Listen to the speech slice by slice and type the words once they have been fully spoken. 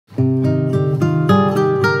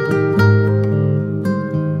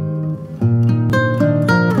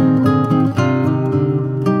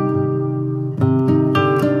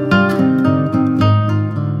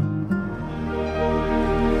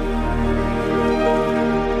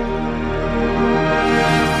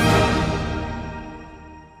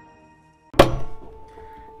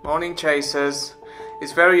Morning chasers.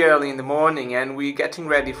 It's very early in the morning and we're getting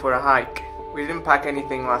ready for a hike. We didn't pack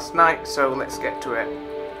anything last night, so let's get to it.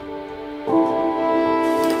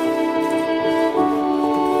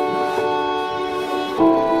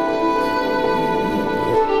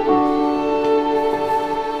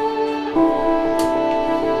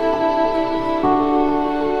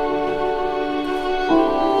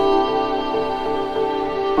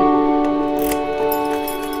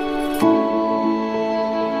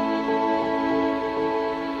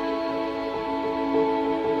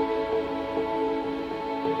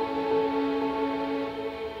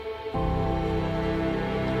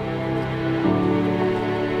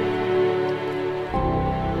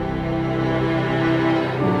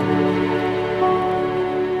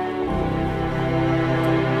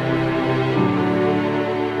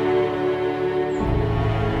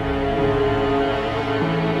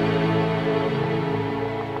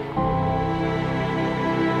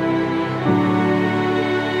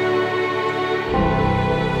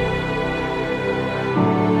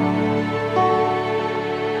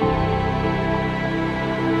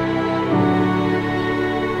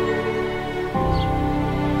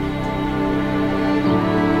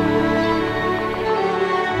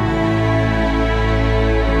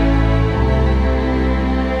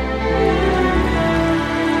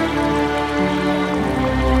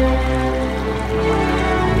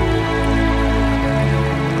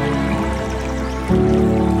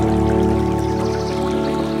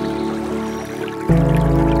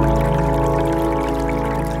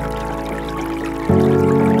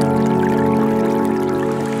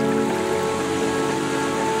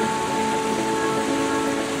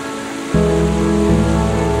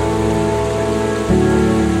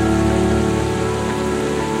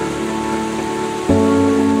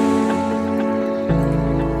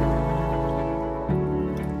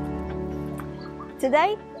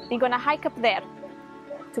 Today, we're gonna hike up there,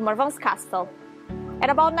 to Marvão's castle, at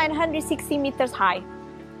about 960 meters high.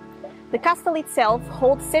 The castle itself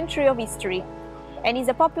holds centuries of history and is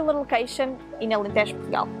a popular location in Alentejo,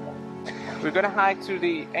 Portugal. We're gonna hike through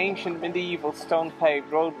the ancient medieval stone-paved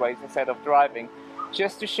roadways instead of driving,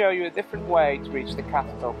 just to show you a different way to reach the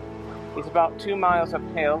castle. It's about 2 miles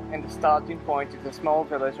uphill and the starting point is a small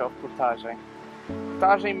village of Portagem.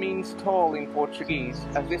 Portagem means toll in Portuguese,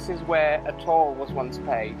 as this is where a toll was once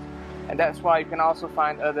paid, and that's why you can also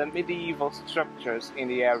find other medieval structures in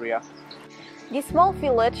the area. This small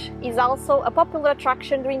village is also a popular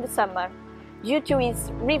attraction during the summer, due to its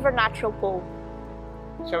river natural pool.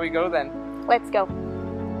 Shall we go then? Let's go!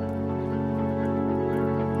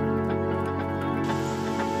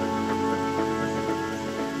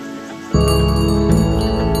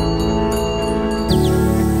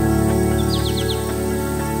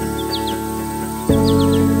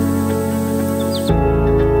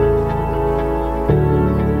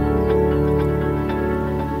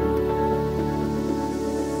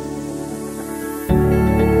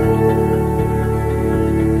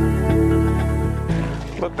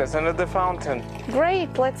 Look, there's another fountain.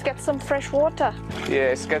 Great, let's get some fresh water.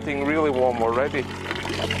 Yeah, it's getting really warm already.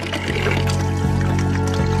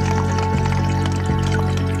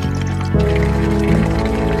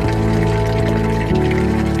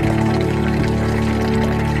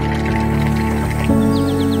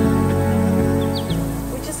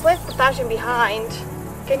 We just left Portagem behind.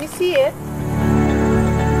 Can you see it?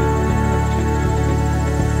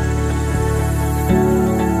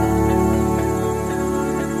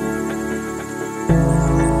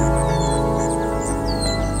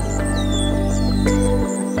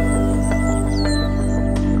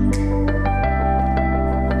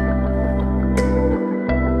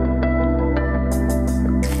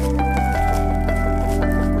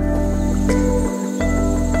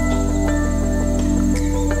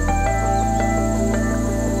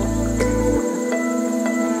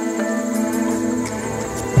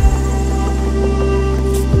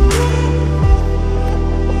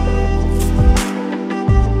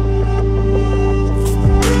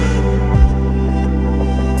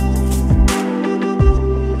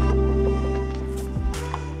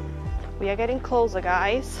 We are getting closer,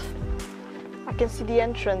 guys. I can see the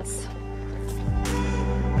entrance.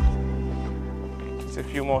 It's a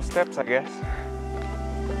few more steps, I guess.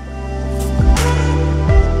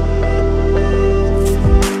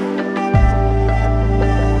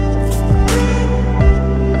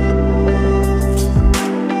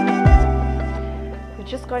 We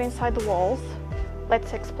just got inside the walls.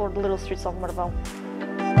 Let's explore the little streets of Marvão.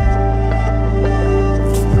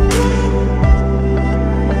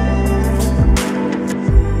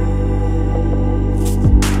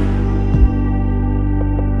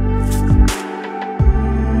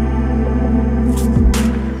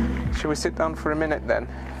 sit down for a minute then.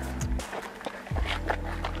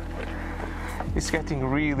 It's getting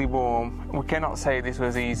really warm. We cannot say this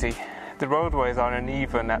was easy. The roadways are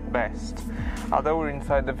uneven at best. Although we're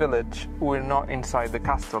inside the village, we're not inside the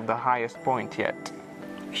castle, the highest point yet.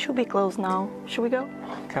 We should be close now. Should we go?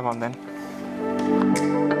 Come on then.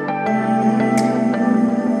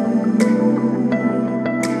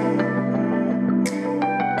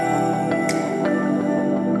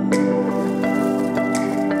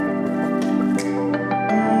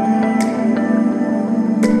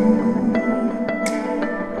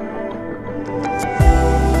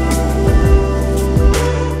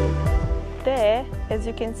 As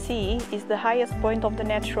you can see, is the highest point of the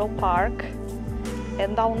natural park,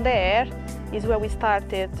 and down there is where we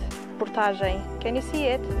started, Portagem. Can you see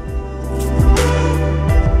it?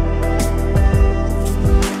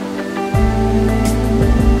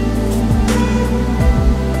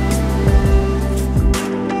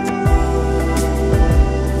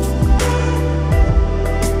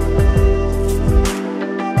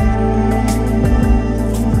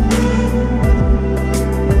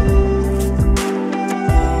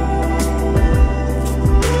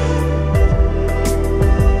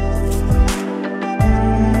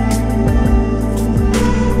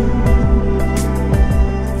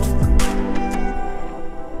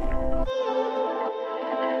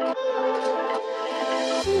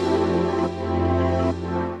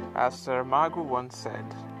 As Saramago once said,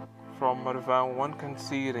 from Marvão one can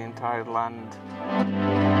see the entire land.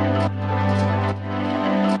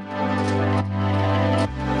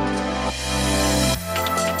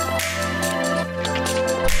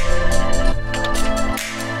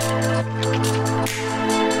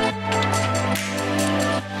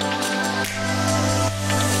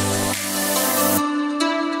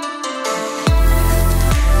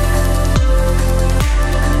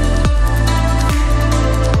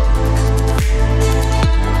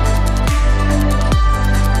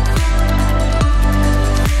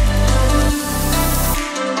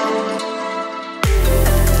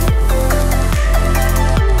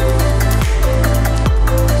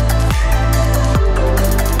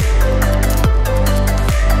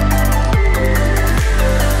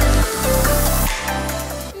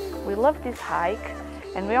 This hike,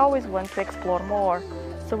 and we always want to explore more,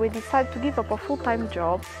 so we decided to give up a full-time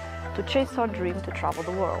job to chase our dream to travel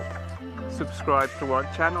the world. Subscribe to our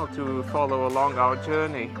channel to follow along our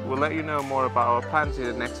journey. We'll let you know more about our plans in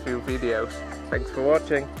the next few videos. Thanks for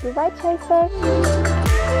watching. Goodbye, Chaser!